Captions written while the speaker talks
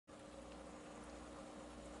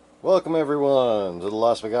Welcome everyone to the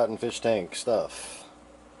Lost Forgotten Fish Tank stuff.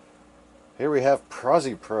 Here we have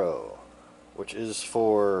PraziPro, which is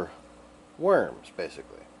for worms,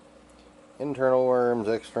 basically. Internal worms,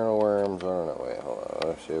 external worms, I don't know, wait, hold on,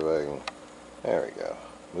 let's see if I can, there we go.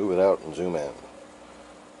 Move it out and zoom in.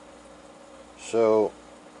 So,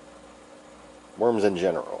 worms in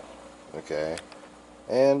general, okay?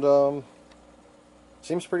 And,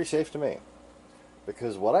 seems pretty safe to me.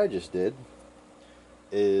 Because what I just did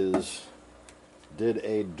did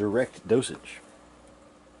a direct dosage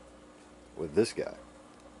with this guy.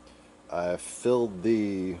 I filled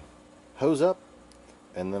the hose up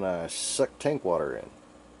and then I sucked tank water in.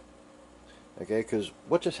 Okay, because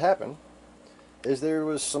what just happened is there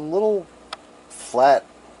was some little flat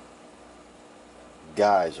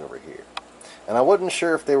guys over here. And I wasn't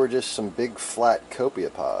sure if they were just some big flat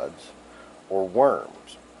copepods or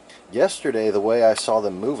worms. Yesterday, the way I saw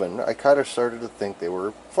them moving, I kind of started to think they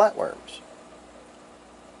were flatworms.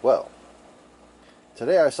 Well,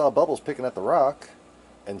 today I saw Bubbles picking at the rock,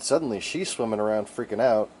 and suddenly she's swimming around freaking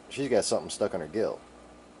out. She's got something stuck on her gill.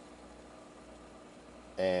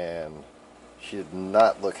 And she did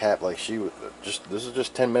not look happy. Like she was just, this is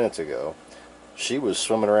just 10 minutes ago. She was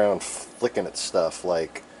swimming around flicking at stuff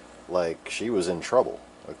like she was in trouble.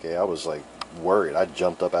 Okay, I was like worried. I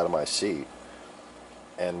jumped up out of my seat.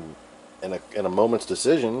 And in a moment's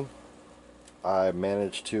decision, I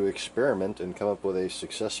managed to experiment and come up with a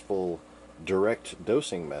successful direct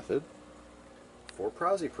dosing method for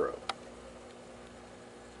PraziPro.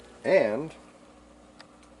 And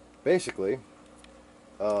basically,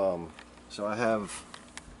 so I have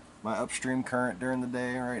my upstream current during the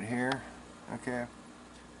day right here. Okay,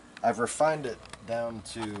 I've refined it down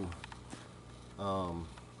to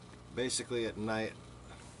basically at night.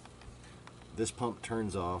 This pump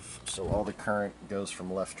turns off, so all the current goes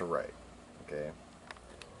from left to right. Okay.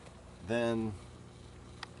 Then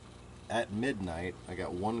at midnight, I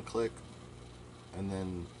got 1 click, and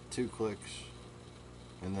then 2 clicks,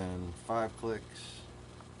 and then 5 clicks,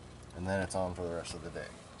 and then it's on for the rest of the day.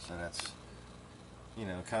 So that's, you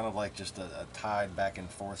know, kind of like just a tide back and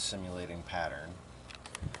forth simulating pattern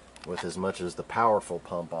with as much as the powerful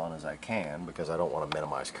pump on as I can, because I don't want to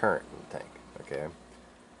minimize current in the tank. Okay.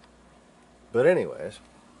 But anyways,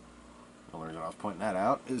 the only reason I was pointing that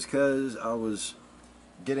out is because I was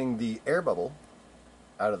getting the air bubble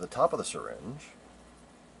out of the top of the syringe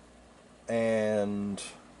and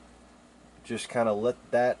just kind of let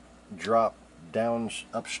that drop down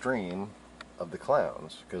upstream of the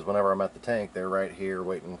clowns. Because whenever I'm at the tank, they're right here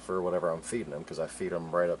waiting for whatever I'm feeding them, because I feed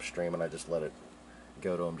them right upstream and I just let it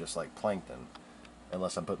go to them just like plankton.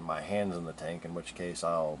 Unless I'm putting my hands in the tank, in which case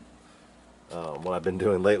I'll... what I've been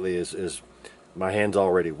doing lately is my hand's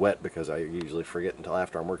already wet because I usually forget until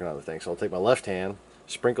after I'm working on the thing. So I'll take my left hand,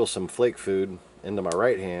 sprinkle some flake food into my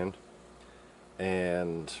right hand,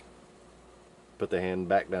 and put the hand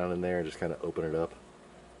back down in there and just kind of open it up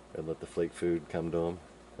and let the flake food come to them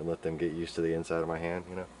and let them get used to the inside of my hand,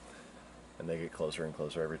 you know. And they get closer and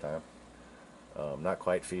closer every time. Not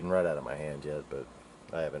quite feeding right out of my hand yet, but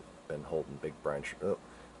I haven't been holding big brine shrimp.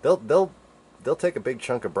 Oh, they'll take a big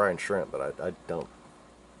chunk of brine shrimp, but I don't.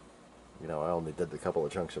 You know, I only did a couple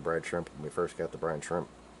of chunks of brine shrimp when we first got the brine shrimp.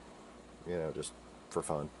 You know, just for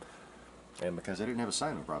fun. And because I didn't have a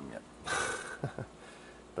sinus problem yet.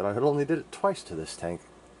 But I had only did it twice to this tank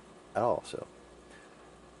at all, so.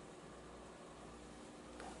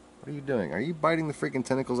 What are you doing? Are you biting the freaking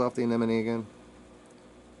tentacles off the anemone again?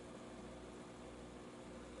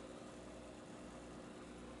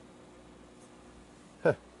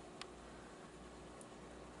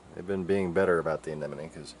 They've been being better about the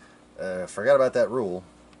anemone, because forgot about that rule.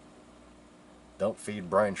 Don't feed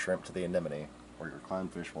brine shrimp to the anemone, or your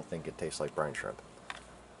clownfish will think it tastes like brine shrimp.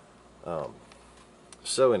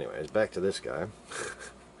 So anyways, back to this guy.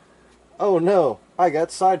 Oh no, I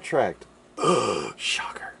got sidetracked. Ugh,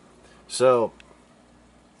 shocker. So,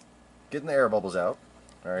 getting the air bubbles out,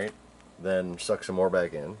 alright, then suck some more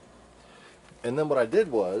back in. And then what I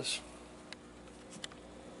did was,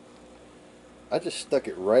 I just stuck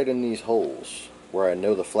it right in these holes where I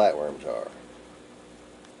know the flatworms are.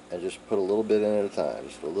 And just put a little bit in at a time,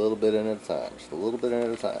 just a little bit in at a time, just a little bit in at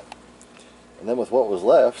a time. And then with what was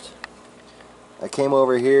left, I came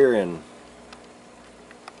over here and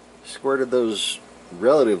squirted those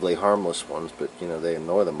relatively harmless ones, but you know, they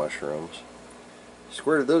annoy the mushrooms.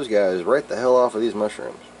 Squirted those guys right the hell off of these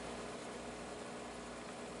mushrooms.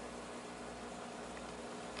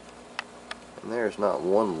 And there's not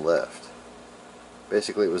one left.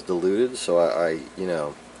 Basically it was diluted, so I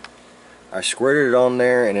squirted it on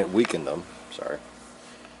there and it weakened them. Sorry.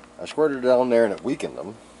 I squirted it on there and it weakened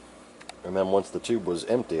them. And then once the tube was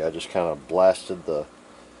empty, I just kind of blasted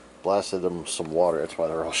them some water. That's why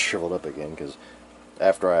they're all shriveled up again, because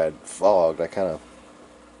after I had fogged, I kind of,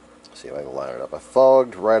 see if I can line it up. I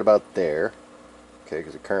fogged right about there, okay,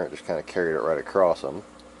 because the current just kind of carried it right across them.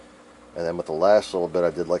 And then with the last little bit,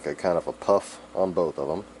 I did like a kind of a puff on both of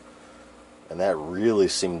them. And that really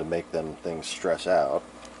seemed to make them things stress out.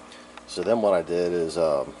 So then what I did is,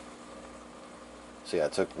 see, I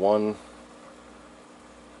took one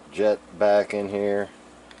jet back in here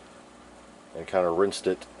and kind of rinsed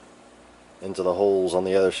it into the holes on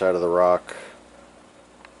the other side of the rock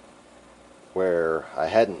where I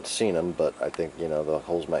hadn't seen them, but I think, you know, the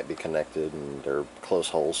holes might be connected and they're close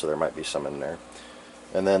holes, so there might be some in there.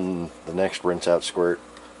 And then the next rinse out squirt,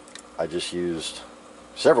 I just used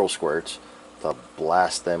several squirts to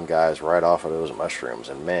blast them guys right off of those mushrooms,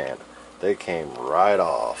 and man, they came right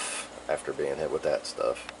off after being hit with that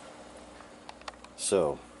stuff.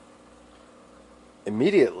 So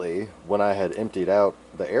immediately when I had emptied out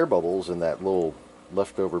the air bubbles and that little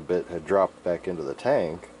leftover bit had dropped back into the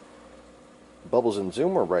tank, Bubbles and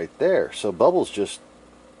Zoom were right there. So Bubbles just,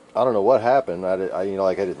 I don't know what happened. I you know,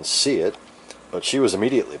 like I didn't see it, but she was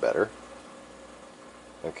immediately better.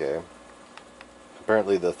 Okay.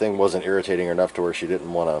 Apparently the thing wasn't irritating her enough to where she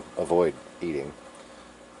didn't want to avoid eating.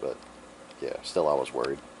 But yeah, still I was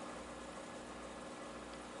worried.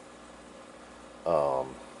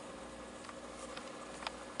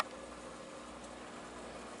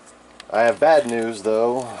 I have bad news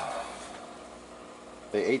though.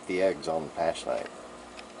 They ate the eggs on patch night.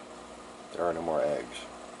 There are no more eggs.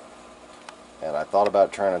 And I thought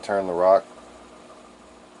about trying to turn the rock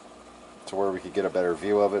to where we could get a better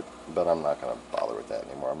view of it, but I'm not going to bother with that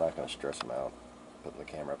anymore. I'm not going to stress them out putting the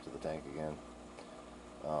camera up to the tank again.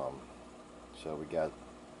 So we got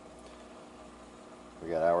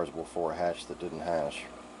hours before hatch that didn't hatch.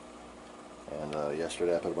 And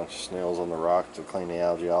yesterday I put a bunch of snails on the rock to clean the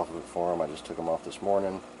algae off of it for them. I just took them off this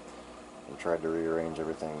morning and tried to rearrange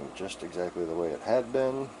everything just exactly the way it had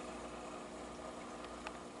been.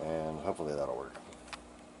 And hopefully that'll work.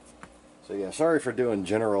 So yeah, sorry for doing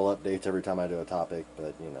general updates every time I do a topic,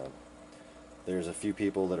 but you know, there's a few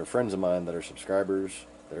people that are friends of mine that are subscribers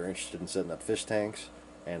that are interested in setting up fish tanks,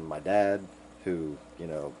 and my dad, who, you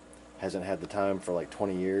know, hasn't had the time for like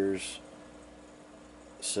 20 years,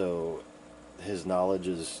 so his knowledge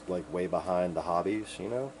is like way behind the hobbies, you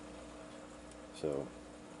know. So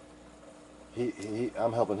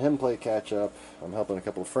I'm helping him play catch up. I'm helping a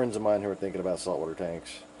couple of friends of mine who are thinking about saltwater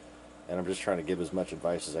tanks, and I'm just trying to give as much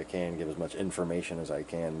advice as I can, give as much information as I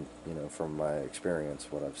can, you know, from my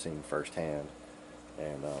experience, what I've seen firsthand,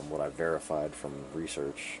 and what I've verified from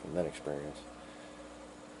research and then experience.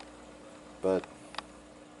 But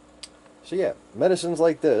so yeah, medicines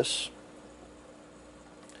like this.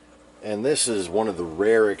 And this is one of the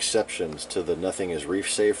rare exceptions to the nothing is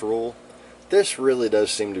reef safe rule. This really does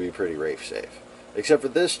seem to be pretty reef safe. Except for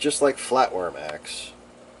this, just like flatworm acts,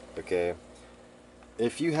 okay,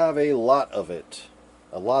 if you have a lot of it,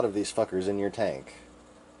 a lot of these fuckers in your tank,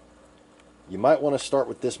 you might want to start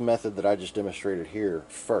with this method that I just demonstrated here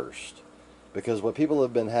first. Because what people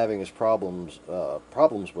have been having is problems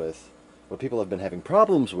with,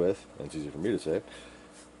 and it's easy for me to say,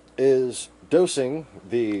 is dosing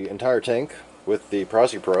the entire tank with the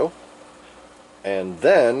PraziPro, and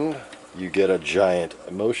then you get a giant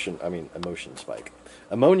ammonia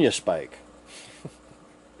spike.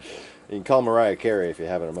 You can call Mariah Carey if you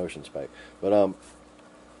have an emotion spike, so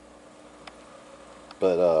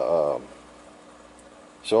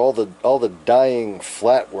all the dying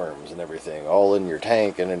flatworms and everything, all in your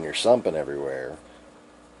tank and in your sump and everywhere,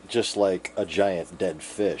 just like a giant dead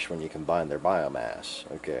fish when you combine their biomass,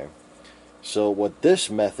 okay? So what this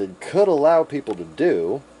method could allow people to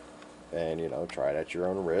do, and you know, try it at your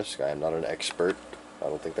own risk. I am not an expert. I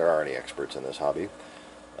don't think there are any experts in this hobby.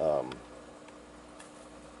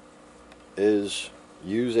 Is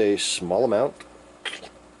use a small amount,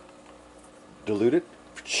 dilute it,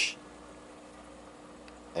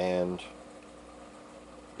 and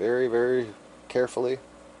very, very carefully,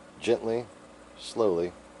 gently,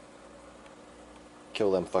 slowly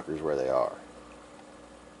kill them fuckers where they are.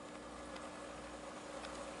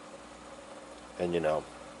 And you know,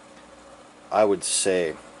 I would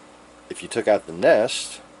say if you took out the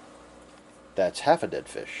nest, that's half a dead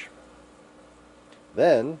fish.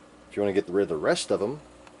 Then, if you want to get rid of the rest of them,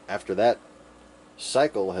 after that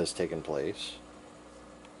cycle has taken place,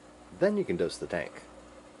 then you can dose the tank.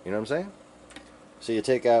 You know what I'm saying? So you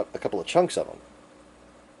take out a couple of chunks of them,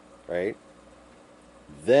 right?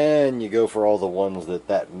 Then you go for all the ones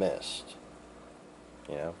that missed.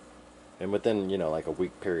 You know? And within, you know, like a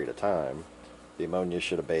week period of time, the ammonia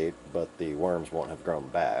should abate, but the worms won't have grown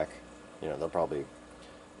back. You know, they'll probably,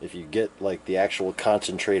 if you get like the actual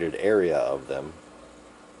concentrated area of them,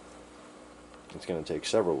 it's going to take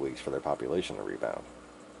several weeks for their population to rebound.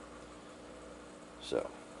 So,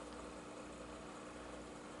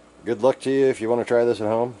 good luck to you if you want to try this at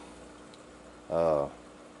home.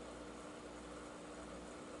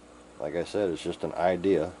 Like I said, it's just an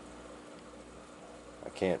idea. I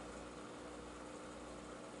can't.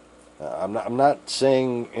 I'm not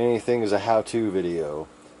saying anything as a how-to video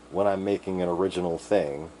when I'm making an original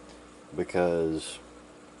thing, because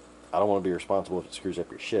I don't want to be responsible if it screws up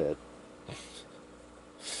your shit.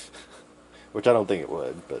 Which I don't think it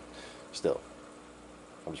would, but still,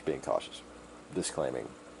 I'm just being cautious. Disclaiming.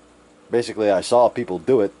 Basically, I saw people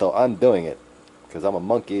do it, though I'm doing it, because I'm a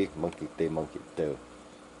monkey do.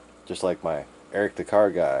 Just like my Eric the Car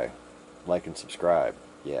Guy. Like and subscribe.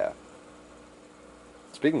 Yeah.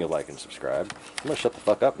 Speaking of like and subscribe, I'm going to shut the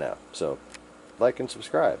fuck up now. So, like and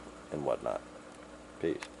subscribe and whatnot.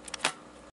 Peace.